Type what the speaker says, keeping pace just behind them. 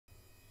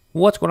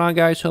What's going on,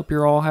 guys? Hope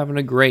you're all having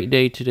a great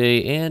day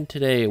today. And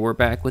today we're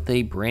back with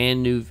a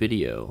brand new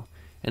video.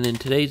 And in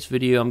today's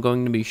video, I'm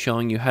going to be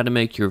showing you how to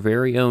make your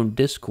very own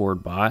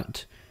Discord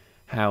bot,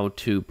 how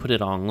to put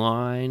it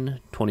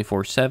online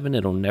 24/7,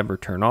 it'll never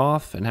turn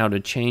off, and how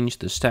to change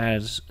the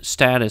status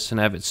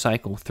and have it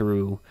cycle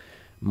through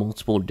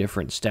multiple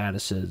different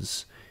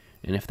statuses.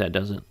 And if that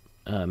doesn't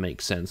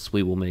make sense,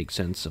 we will make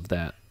sense of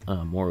that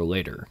more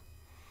later.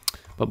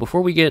 But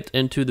before we get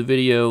into the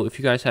video, if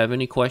you guys have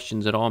any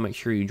questions at all, make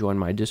sure you join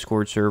my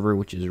Discord server,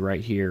 which is right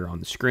here on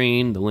the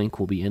screen. The link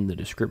will be in the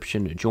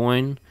description to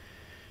join.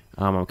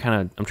 I'm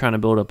trying to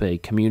build up a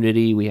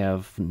community. We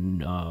have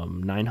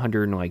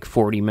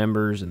 940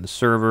 members in the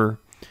server,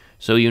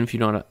 so even if you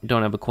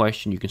don't have a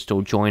question, you can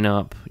still join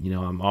up. You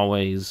know, I'm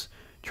always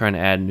trying to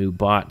add new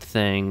bot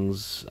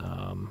things.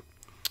 I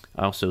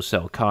also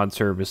sell COD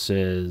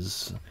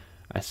services.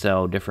 I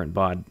sell different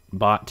bot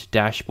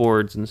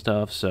dashboards and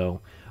stuff. So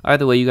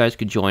either way, you guys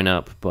could join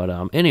up. But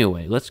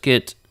anyway, let's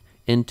get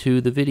into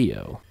the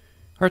video. All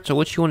right, so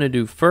what you want to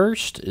do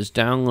first is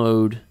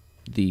download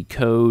the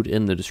code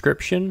in the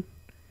description,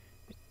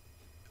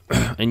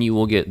 and you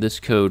will get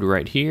this code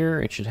right here.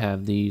 It should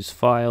have these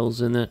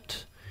files in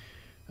it.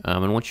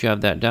 And once you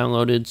have that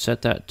downloaded,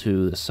 set that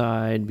to the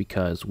side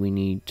because we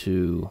need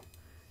to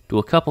do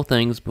a couple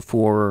things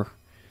before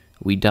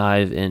we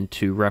dive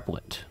into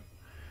Replit.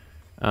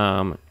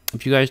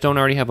 If you guys don't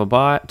already have a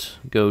bot,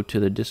 go to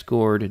the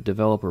Discord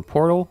developer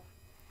portal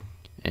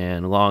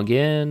and log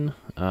in.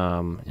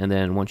 And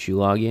then once you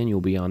log in, you'll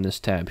be on this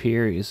tab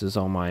here. This is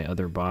all my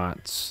other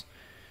bots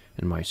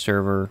in my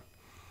server.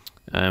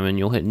 And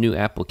you'll hit new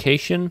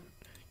application.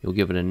 You'll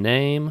give it a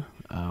name.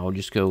 I'll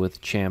just go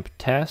with Champ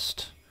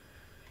Test.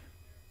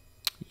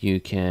 You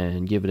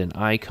can give it an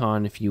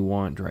icon if you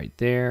want right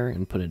there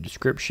and put a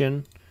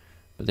description.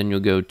 But then you'll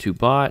go to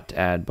bot,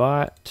 add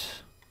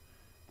bot.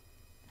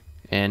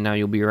 And now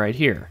you'll be right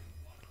here.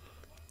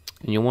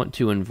 And you'll want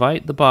to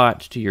invite the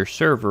bot to your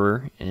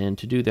server, and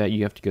to do that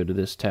you have to go to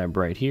this tab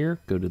right here,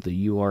 go to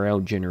the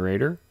URL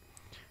generator,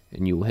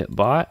 and you will hit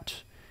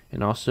bot.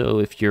 And also,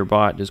 if your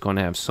bot is going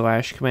to have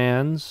 /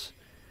 commands,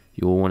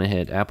 you will want to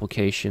hit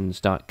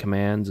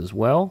applications.commands as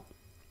well.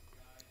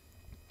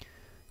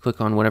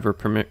 Click on whatever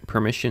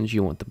permissions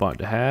you want the bot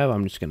to have.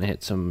 I'm just going to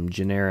hit some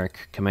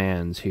generic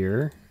commands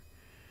here.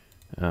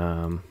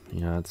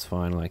 It's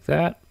fine like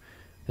that.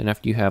 Then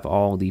after you have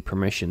all the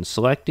permissions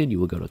selected, you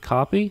will go to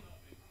copy,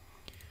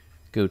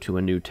 go to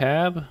a new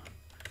tab,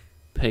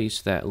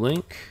 paste that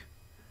link,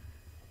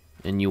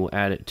 and you will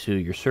add it to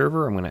your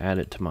server. I'm going to add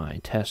it to my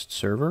test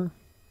server.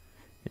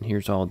 And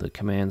here's all the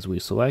commands we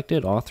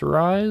selected.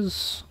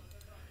 Authorize.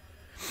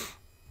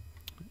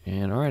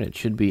 And alright, it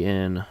should be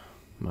in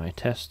my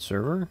test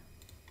server.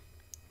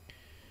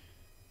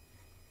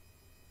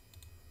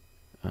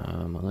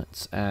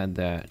 Let's add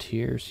that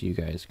here so you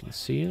guys can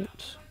see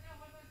it.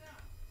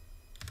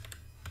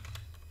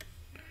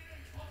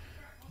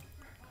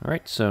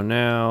 Alright, so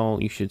now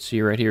you should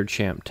see right here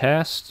Champ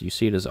Test. You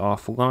see it is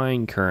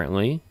offline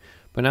currently.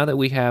 But now that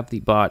we have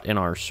the bot in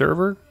our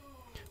server,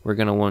 we're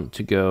going to want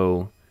to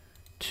go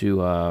to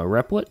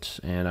Replit,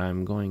 and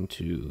I'm going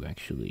to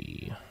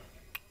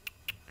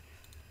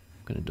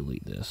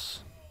delete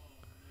this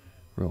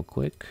real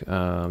quick.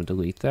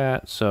 Delete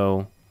that.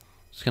 So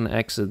just going to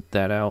exit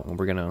that out, and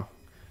we're going to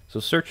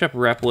search up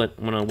Replit.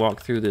 I'm going to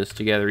walk through this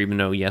together, even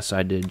though yes,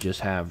 I did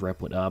just have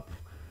Replit up.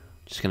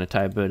 Just going to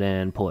type it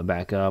in, pull it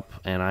back up,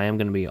 and I am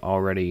going to be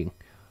already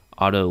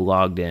auto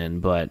logged in,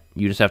 but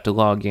you just have to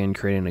log in,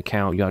 create an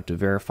account. You have to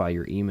verify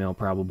your email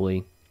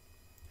probably.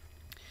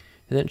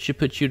 And then it should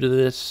put you to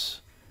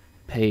this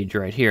page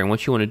right here. And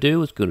what you want to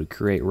do is go to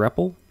create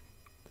REPL,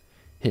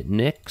 hit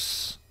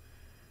Nix,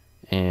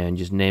 and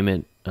just name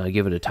it,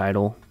 give it a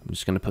title. I'm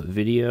just going to put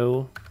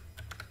video,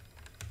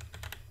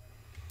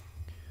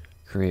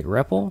 create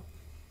REPL.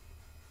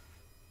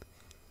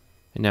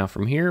 And now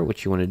from here,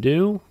 what you want to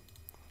do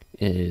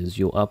is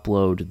you'll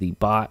upload the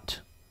bot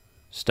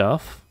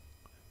stuff.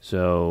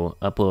 So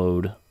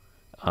upload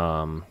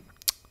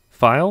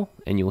file,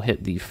 and you'll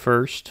hit the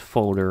first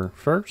folder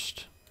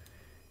first,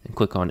 and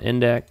click on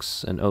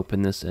index and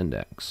open this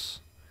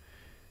index.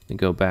 Then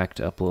go back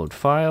to upload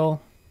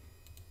file,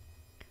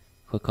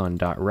 click on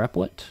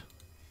 .replit,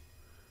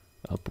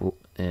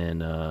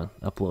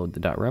 upload the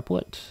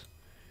 .replit,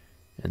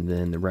 and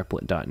then the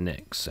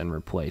replit.nix, and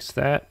replace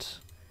that,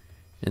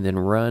 and then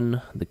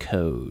run the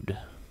code.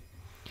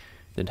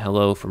 Then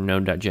hello from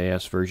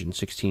node.js version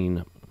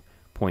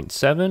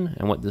 16.7,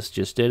 and what this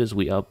just did is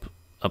we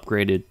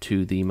upgraded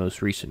to the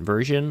most recent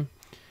version.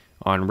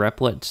 On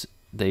Replit,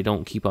 they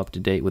don't keep up to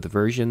date with the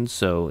versions,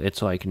 so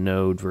it's like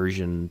Node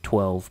version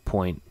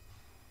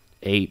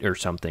 12.8 or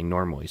something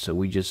normally. So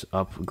we just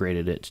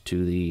upgraded it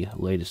to the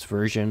latest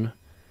version.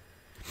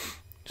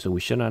 So we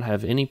should not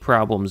have any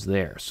problems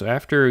there. So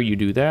after you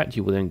do that,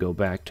 you will then go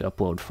back to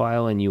upload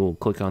file, and you will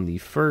click on the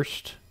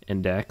first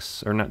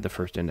index, or not the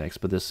first index,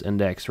 but this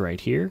index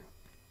right here.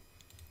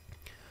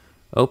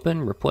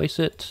 Open, replace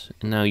it,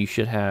 and now you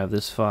should have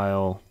this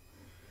file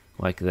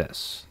like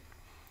this.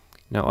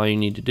 Now all you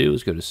need to do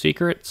is go to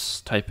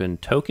secrets, type in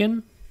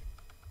token,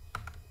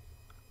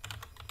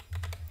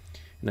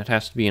 and that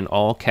has to be in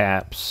all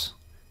caps,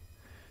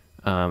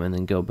 and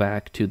then go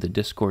back to the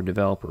Discord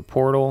developer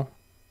portal,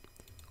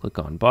 click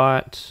on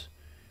bot,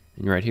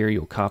 and right here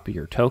you'll copy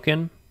your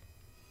token,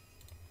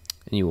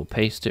 and you will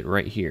paste it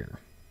right here.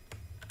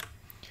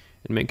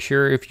 And make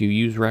sure if you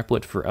use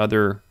Replit for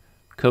other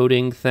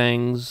coding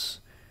things,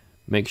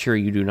 make sure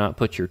you do not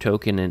put your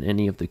token in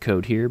any of the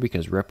code here,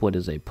 because Replit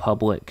is a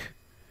public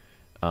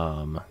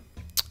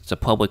it's a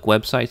public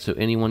website, so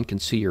anyone can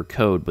see your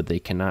code, but they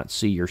cannot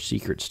see your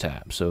secrets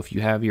tab. So if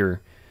you have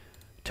your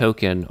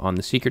token on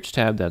the secrets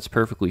tab, that's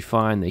perfectly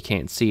fine. They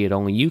can't see it,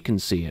 only you can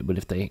see it.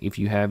 But if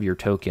you have your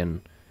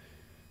token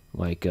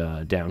like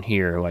down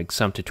here, like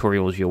some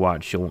tutorials you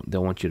watch,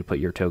 they'll want you to put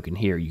your token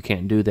here. You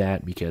can't do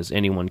that because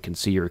anyone can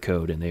see your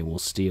code and they will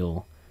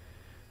steal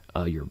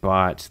your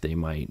bot. They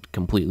might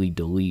completely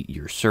delete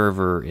your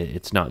server.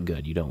 It's not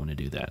good. You don't want to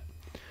do that.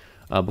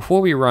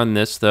 Before we run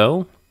this,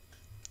 though,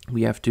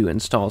 we have to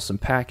install some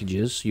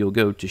packages. You'll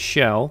go to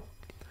shell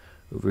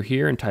over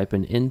here and type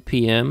in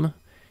npm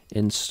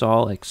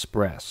install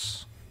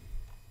express.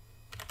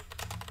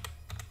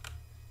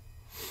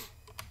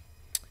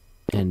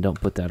 And don't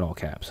put that all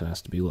caps. It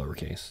has to be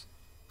lowercase.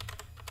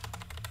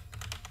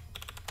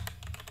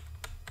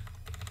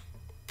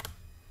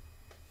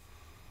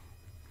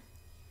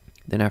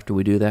 Then after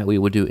we do that, we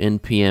will do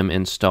npm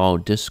install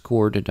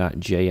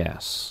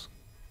discord.js.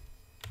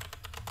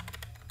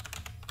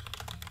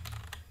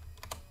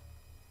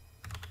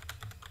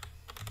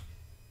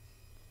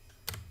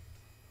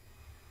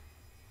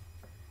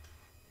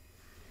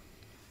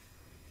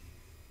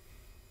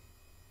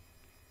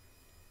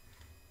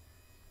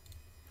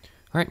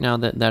 All right, now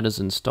that that is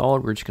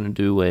installed, we're just going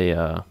to do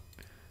a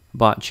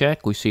bot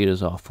check. We see it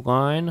is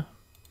offline.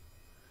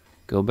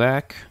 Go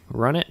back,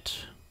 run it,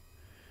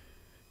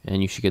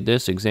 and you should get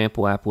this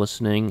example app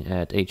listening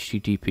at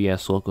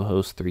https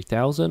localhost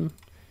 3000,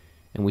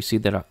 and we see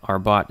that our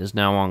bot is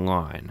now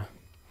online.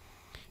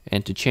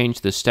 And to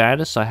change the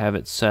status, I have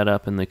it set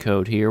up in the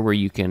code here where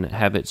you can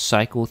have it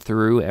cycle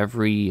through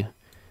every,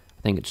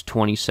 I think it's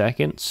 20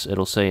 seconds.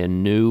 It'll say a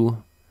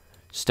new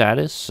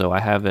status, so I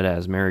have it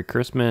as Merry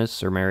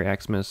Christmas or Merry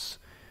Xmas,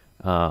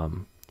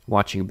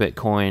 watching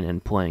Bitcoin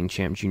and playing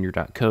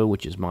champjunior.co,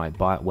 which is my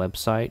bot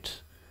website,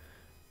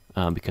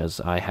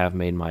 because I have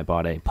made my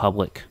bot a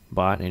public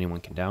bot. Anyone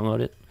can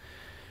download it.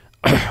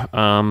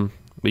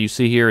 But you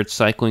see here it's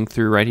cycling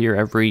through right here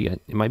every,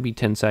 it might be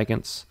 10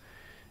 seconds.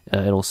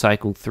 It'll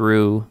cycle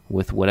through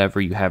with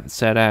whatever you have it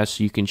set as,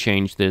 so you can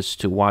change this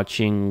to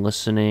watching,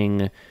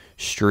 listening,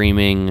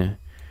 streaming,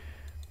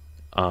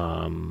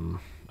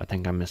 I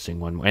think I'm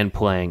missing one more. And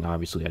playing,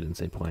 obviously I didn't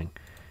say playing.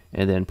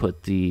 And then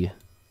put the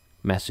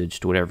message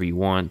to whatever you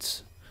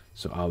want.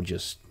 So I'll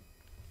just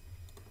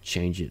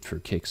change it for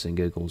kicks and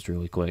giggles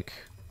really quick.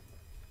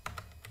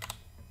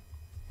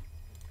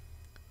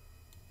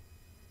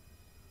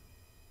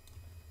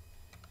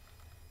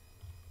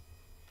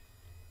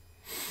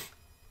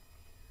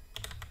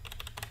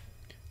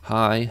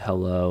 Hi,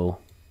 hello,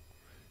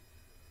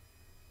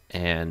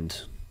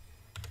 and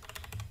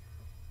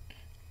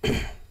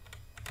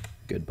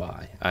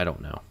goodbye. I don't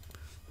know.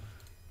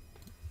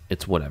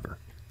 It's whatever.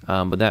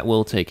 But that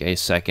will take a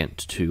second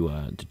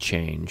to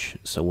change.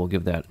 So we'll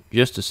give that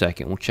just a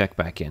second. We'll check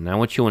back in. Now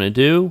what you want to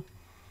do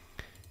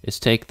is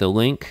take the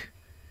link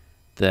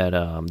that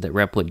that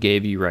Replit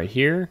gave you right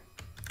here,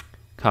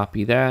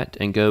 copy that,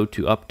 and go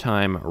to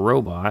Uptime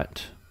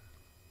Robot.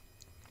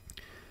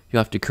 You'll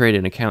have to create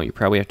an account. You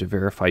probably have to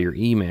verify your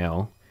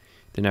email.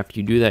 Then after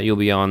you do that, you'll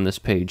be on this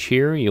page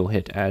here. You'll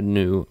hit Add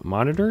New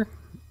Monitor.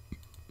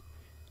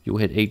 You'll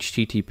hit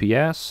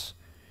HTTPS,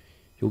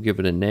 you'll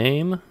give it a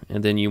name,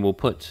 and then you will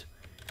put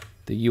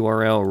the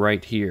URL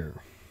right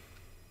here.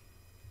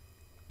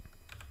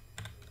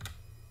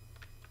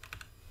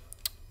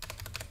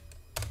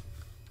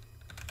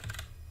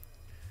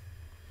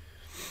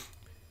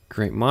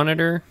 Create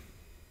monitor.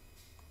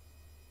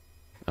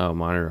 Oh,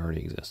 monitor already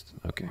exists.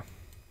 Okay.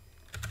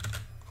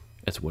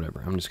 It's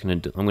whatever. I'm just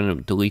gonna I'm gonna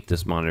delete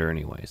this monitor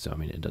anyway, so I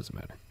mean it doesn't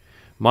matter.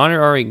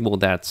 Monitor already, well,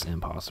 that's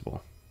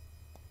impossible.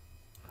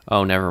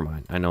 Oh, never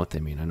mind. I know what they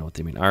mean. I know what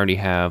they mean. I already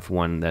have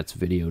one that's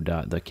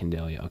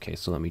video.thekendalia. Okay,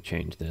 so let me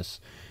change this.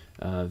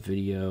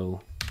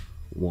 Video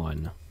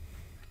 1.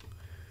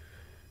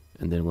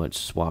 And then let's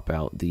swap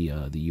out the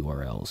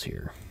URLs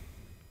here.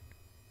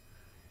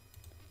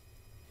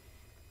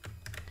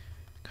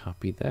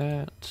 Copy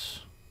that.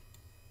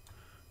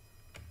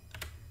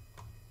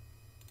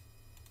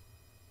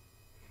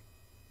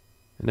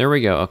 And there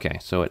we go. Okay,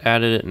 so it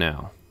added it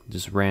now.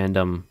 Just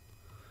random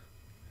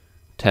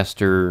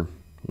tester,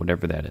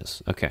 whatever that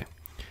is. Okay.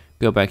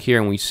 Go back here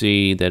and we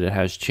see that it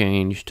has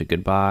changed to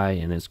goodbye,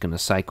 and it's going to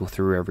cycle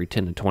through every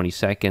 10 to 20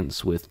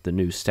 seconds with the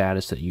new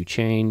status that you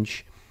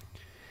change.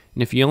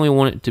 And if you only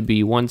want it to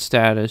be one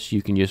status,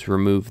 you can just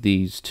remove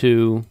these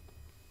two,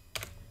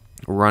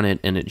 run it,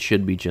 and it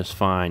should be just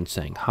fine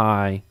saying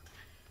hi.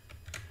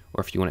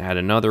 Or if you want to add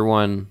another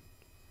one,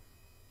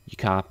 you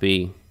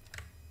copy,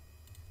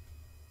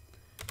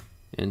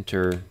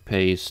 enter,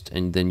 paste,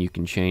 and then you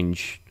can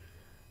change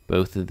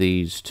both of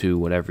these to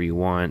whatever you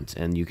want,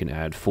 and you can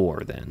add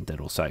 4 then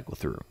that'll cycle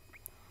through.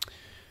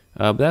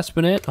 But that's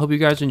been it. Hope you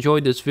guys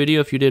enjoyed this video.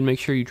 If you did, make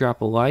sure you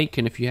drop a like,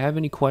 and if you have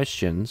any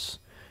questions,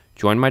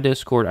 join my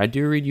Discord. I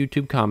do read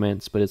YouTube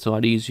comments, but it's a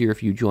lot easier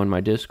if you join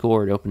my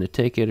Discord, open a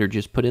ticket, or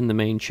just put in the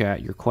main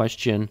chat your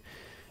question,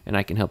 and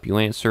I can help you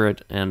answer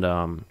it. And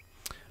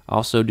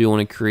also do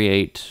want to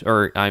create,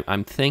 or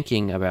I'm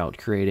thinking about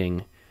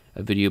creating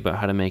a video about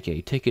how to make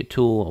a ticket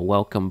tool, a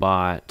welcome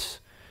bot,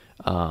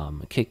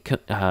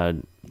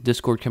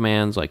 Discord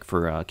commands like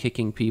for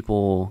kicking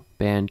people,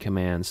 ban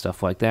commands,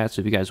 stuff like that.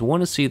 So if you guys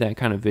want to see that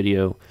kind of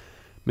video,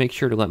 make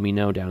sure to let me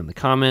know down in the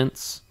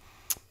comments.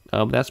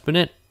 That's been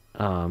it.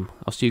 I'll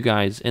see you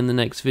guys in the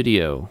next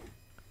video.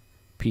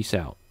 Peace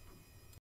out.